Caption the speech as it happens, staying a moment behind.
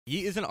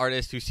Yeat is an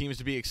artist who seems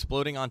to be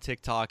exploding on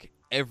TikTok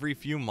every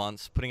few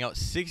months, putting out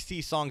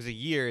 60 songs a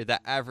year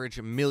that average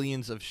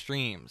millions of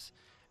streams.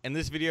 In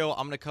this video,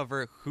 I'm going to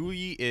cover who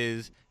Yeat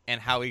is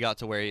and how he got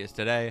to where he is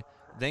today.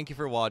 Thank you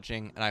for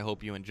watching, and I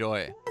hope you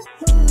enjoy.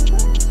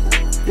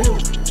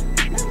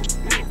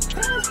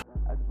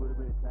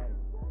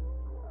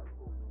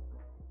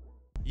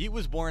 Yeat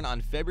was born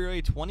on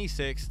February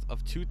 26th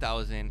of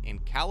 2000 in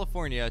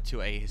California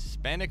to a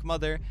Hispanic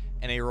mother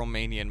and a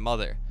Romanian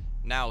mother.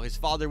 Now, his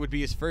father would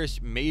be his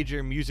first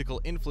major musical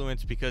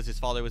influence because his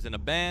father was in a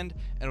band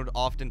and would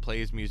often play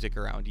his music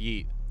around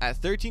Yeat. At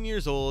 13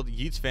 years old,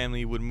 Yeat's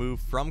family would move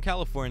from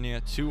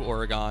California to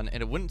Oregon,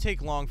 and it wouldn't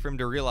take long for him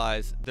to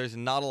realize there's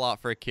not a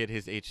lot for a kid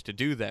his age to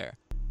do there.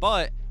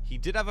 But he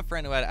did have a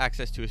friend who had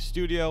access to a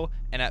studio,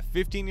 and at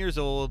 15 years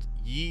old,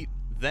 Yeat,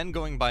 then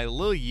going by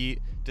Lil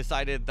Yeat,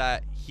 decided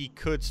that he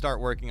could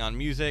start working on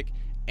music,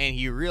 and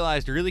he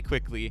realized really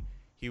quickly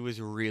he was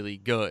really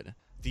good.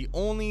 The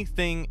only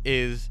thing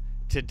is,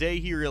 today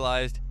he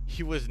realized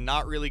he was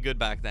not really good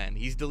back then.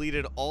 He's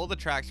deleted all the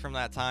tracks from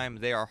that time.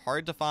 They are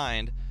hard to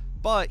find,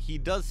 but he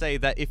does say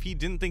that if he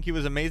didn't think he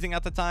was amazing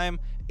at the time,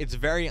 it's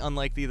very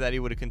unlikely that he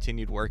would have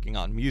continued working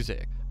on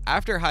music.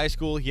 After high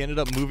school, he ended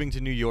up moving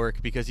to New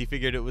York because he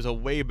figured it was a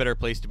way better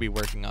place to be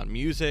working on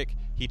music.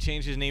 He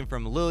changed his name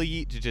from Lil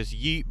Yeat to just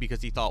Yeat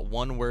because he thought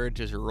one word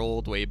just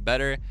rolled way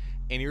better,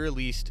 and he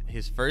released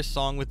his first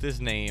song with his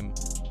name,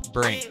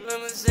 Brink.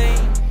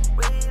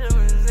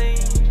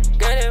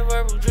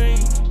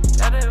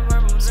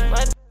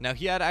 Now,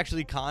 he had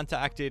actually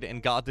contacted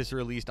and got this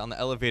released on the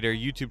Elevator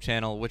YouTube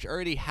channel, which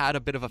already had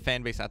a bit of a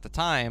fan base at the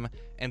time,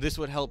 and this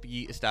would help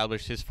Yeat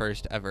establish his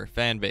first ever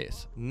fan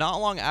base. Not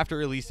long after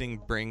releasing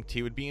Brink,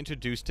 he would be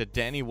introduced to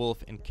Danny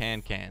Wolf and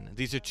Can Can.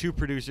 These are two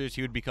producers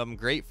he would become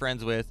great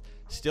friends with,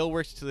 still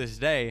works to this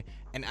day,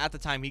 and at the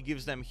time he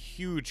gives them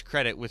huge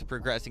credit with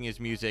progressing his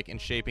music and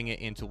shaping it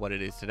into what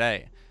it is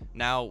today.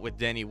 Now, with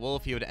Danny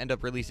Wolf, he would end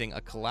up releasing a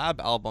collab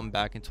album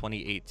back in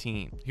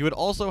 2018. He would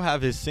also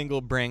have his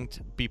single Brink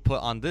be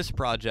put on this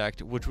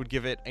project, which would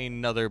give it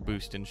another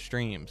boost in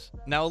streams.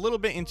 Now, a little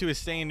bit into his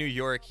stay in New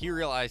York, he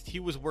realized he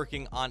was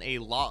working on a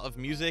lot of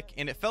music,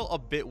 and it felt a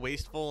bit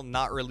wasteful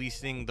not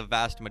releasing the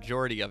vast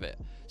majority of it.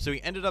 So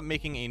he ended up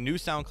making a new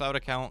SoundCloud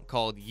account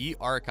called Yeat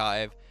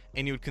Archive,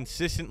 and he would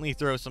consistently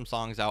throw some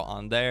songs out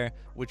on there,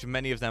 which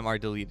many of them are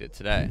deleted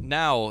today.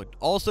 Now,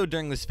 also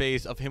during this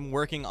phase of him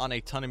working on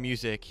a ton of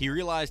music, he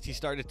realized he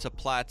started to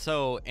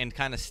plateau and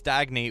kind of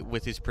stagnate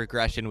with his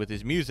progression with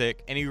his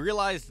music, and he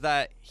realized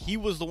that he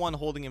was the one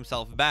holding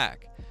himself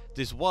back.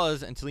 This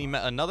was until he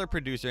met another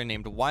producer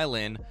named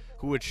Wrld,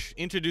 who would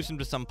introduce him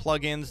to some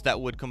plugins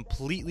that would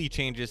completely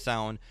change his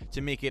sound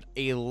to make it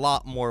a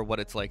lot more what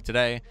it's like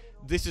today.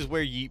 This is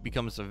where Yeat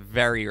becomes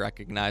very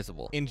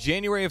recognizable. In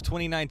January of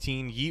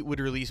 2019, Yeat would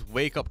release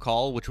Wake Up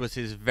Call, which was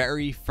his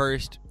very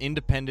first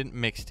independent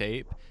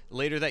mixtape.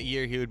 Later that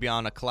year, he would be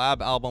on a collab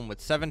album with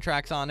 7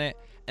 tracks on it,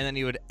 and then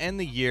he would end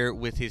the year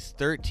with his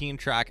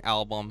 13-track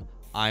album,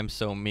 I'm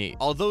So Me.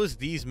 Although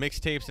these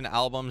mixtapes and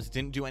albums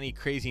didn't do any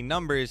crazy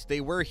numbers,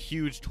 they were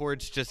huge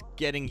towards just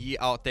getting Yeat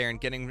out there and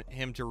getting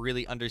him to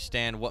really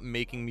understand what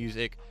making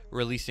music,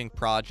 releasing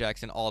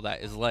projects, and all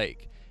that is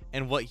like.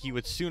 And what he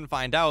would soon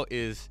find out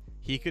is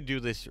he could do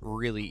this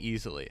really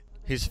easily.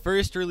 His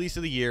first release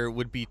of the year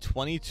would be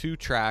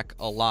 22-track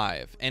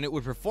Alive, and it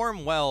would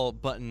perform well,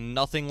 but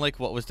nothing like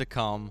what was to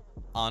come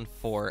on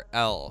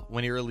 4L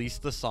when he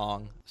released the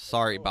song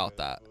Sorry About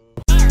That.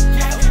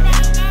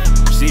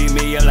 See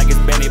me like it's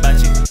Benny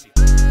Bachi.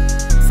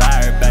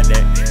 Sorry about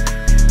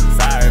that.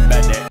 Sorry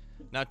about that.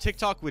 Now,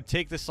 TikTok would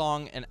take the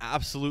song and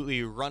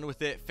absolutely run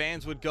with it.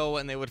 Fans would go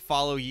and they would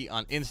follow Yeat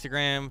on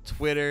Instagram,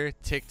 Twitter,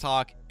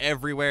 TikTok,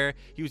 everywhere.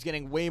 He was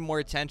getting way more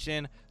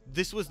attention.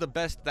 This was the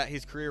best that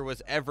his career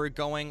was ever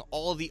going.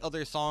 All the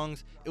other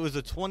songs, it was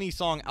a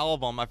 20-song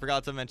album. I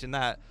forgot to mention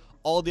that.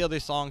 All the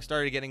other songs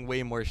started getting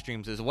way more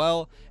streams as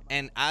well.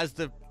 And as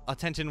the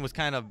attention was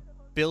kind of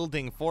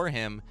building for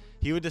him,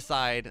 he would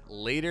decide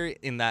later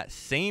in that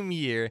same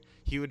year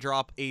he would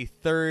drop a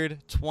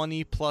third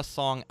 20+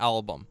 song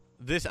album.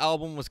 This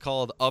album was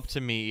called Up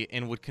To Me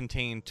and would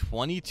contain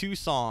 22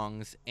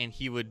 songs, and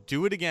he would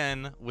do it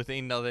again with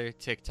another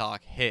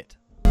TikTok hit.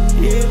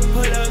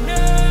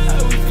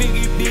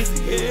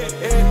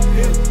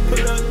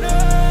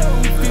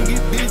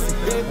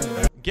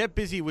 Get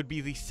Busy would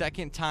be the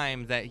second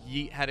time that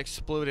Yeat had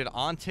exploded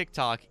on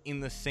TikTok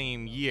in the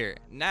same year.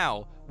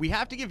 Now, we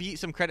have to give Yeat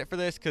some credit for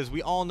this because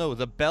we all know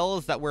the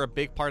bells that were a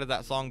big part of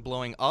that song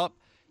blowing up.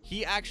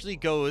 He actually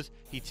goes,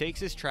 he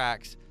takes his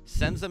tracks,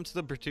 sends them to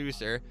the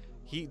producer,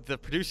 the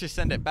producer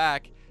send it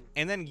back,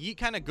 and then Yeat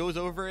kind of goes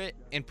over it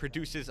and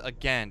produces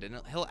again, and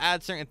he'll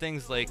add certain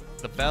things like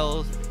the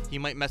bells. He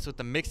might mess with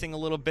the mixing a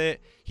little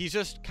bit. He's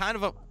just kind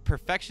of a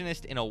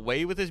perfectionist in a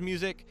way with his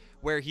music,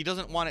 where he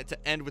doesn't want it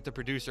to end with the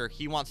producer.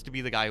 He wants to be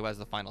the guy who has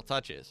the final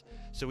touches.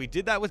 So he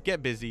did that with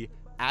Get Busy,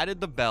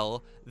 added the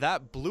bell,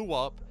 that blew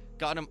up,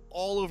 got him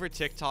all over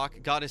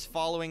TikTok, got his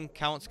following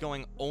counts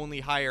going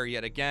only higher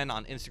yet again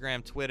on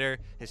Instagram, Twitter.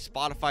 His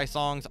Spotify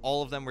songs,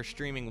 all of them were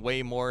streaming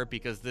way more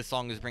because this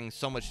song is bringing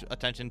so much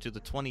attention to the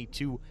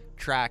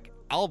 22-track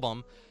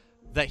album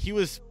that he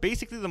was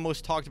basically the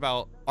most talked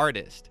about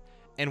artist.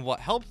 And what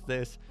helped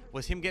this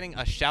was him getting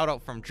a shout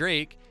out from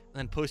Drake, and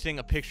then posting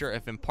a picture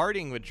of him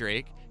partying with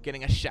Drake,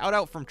 getting a shout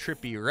out from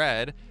Trippie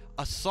Redd,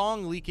 a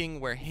song leaking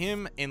where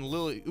him and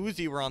Lil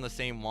Uzi were on the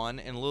same one,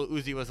 and Lil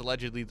Uzi was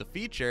allegedly the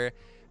feature,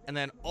 and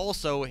then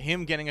also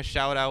him getting a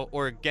shout out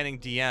or getting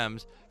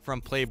DMs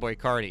from Playboi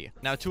Carti.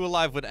 Now 2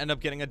 Alive would end up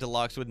getting a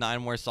deluxe with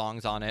 9 more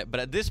songs on it, but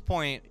at this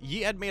point,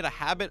 Yeat had made a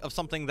habit of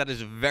something that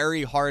is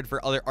very hard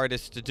for other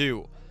artists to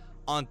do.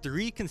 On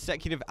 3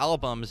 consecutive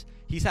albums,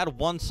 he's had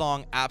one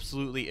song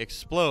absolutely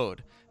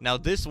explode. Now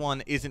this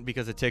one isn't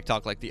because of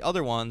TikTok like the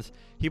other ones.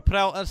 He put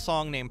out a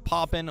song named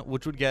Poppin',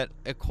 which would get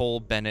a Cole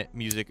Bennett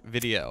music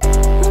video.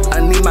 I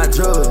need my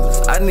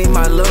drugs, I need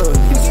my love.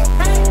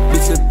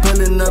 Bitches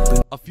pulling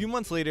up. A few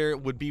months later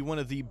would be one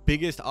of the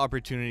biggest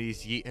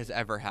opportunities Yeat has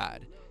ever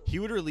had. He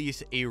would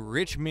release a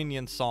Rich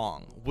Minions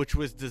song, which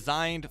was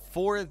designed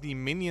for the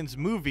Minions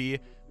movie,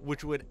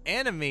 which would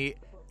animate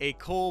a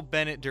Cole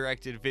Bennett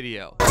directed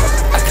video.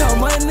 I count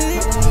money,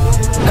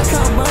 I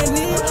count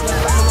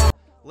money.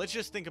 Let's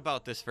just think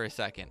about this for a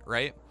second,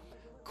 right?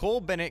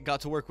 Cole Bennett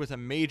got to work with a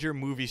major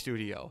movie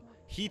studio.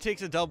 He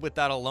takes a dub with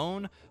that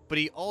alone, but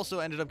he also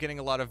ended up getting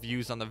a lot of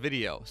views on the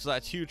video, so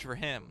that's huge for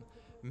him.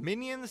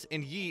 Minions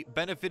and Yeat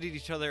benefited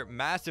each other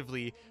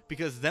massively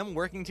because them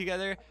working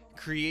together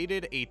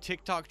created a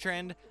TikTok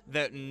trend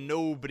that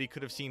nobody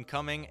could have seen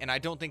coming, and I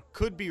don't think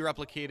could be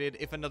replicated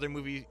if another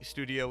movie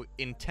studio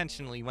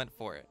intentionally went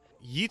for it.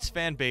 Yeat's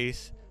fan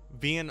base,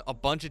 being a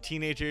bunch of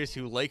teenagers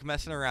who like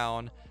messing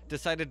around,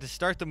 decided to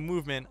start the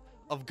movement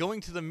of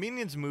going to the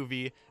Minions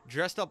movie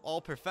dressed up all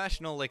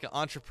professional like an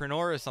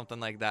entrepreneur or something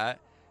like that.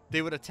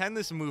 They would attend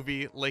this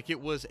movie like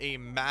it was a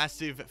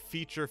massive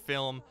feature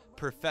film,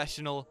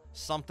 professional,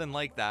 something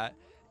like that.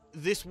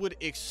 This would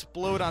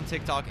explode on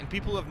TikTok, and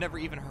people who have never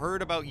even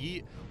heard about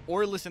Yeat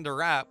or listened to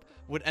rap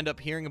would end up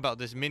hearing about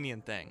this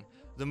Minion thing.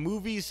 The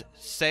movie's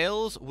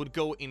sales would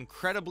go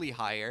incredibly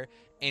higher,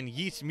 and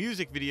Yeat's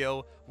music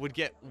video would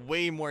get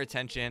way more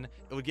attention.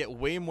 It would get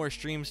way more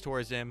streams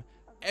towards him.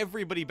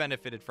 Everybody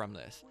benefited from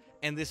this.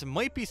 And this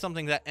might be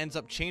something that ends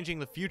up changing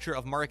the future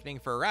of marketing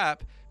for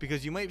rap,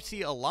 because you might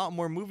see a lot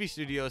more movie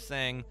studios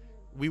saying,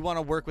 we want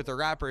to work with a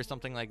rapper or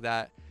something like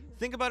that.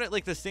 Think about it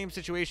like the same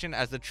situation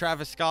as the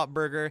Travis Scott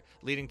burger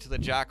leading to the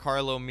Jack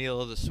Harlow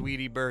meal, the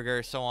Sweetie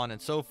burger, so on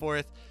and so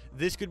forth.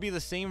 This could be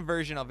the same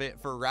version of it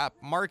for rap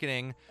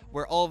marketing,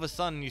 where all of a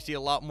sudden you see a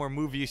lot more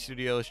movie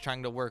studios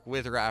trying to work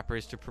with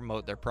rappers to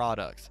promote their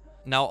products.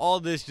 Now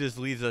all this just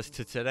leads us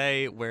to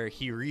today, where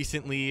he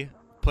recently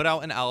put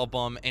out an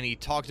album and he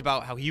talked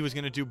about how he was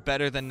going to do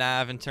better than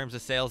Nav in terms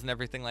of sales and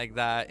everything like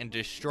that and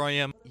destroy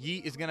him.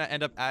 Yeat is going to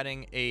end up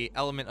adding a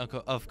element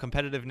of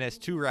competitiveness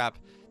to rap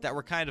that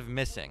we're kind of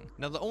missing.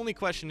 Now the only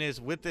question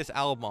is, with this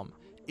album,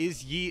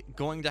 is Yeat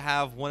going to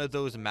have one of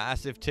those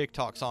massive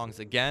TikTok songs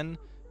again?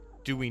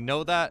 Do we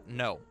know that?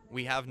 No,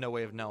 we have no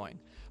way of knowing.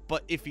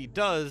 But if he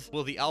does,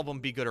 will the album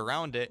be good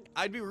around it?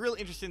 I'd be really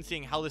interested in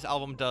seeing how this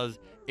album does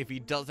if he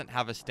doesn't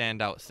have a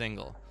standout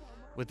single.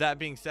 With that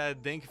being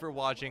said, thank you for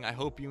watching. I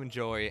hope you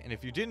enjoy, and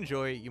if you did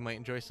enjoy, you might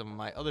enjoy some of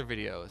my other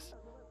videos.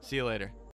 See you later.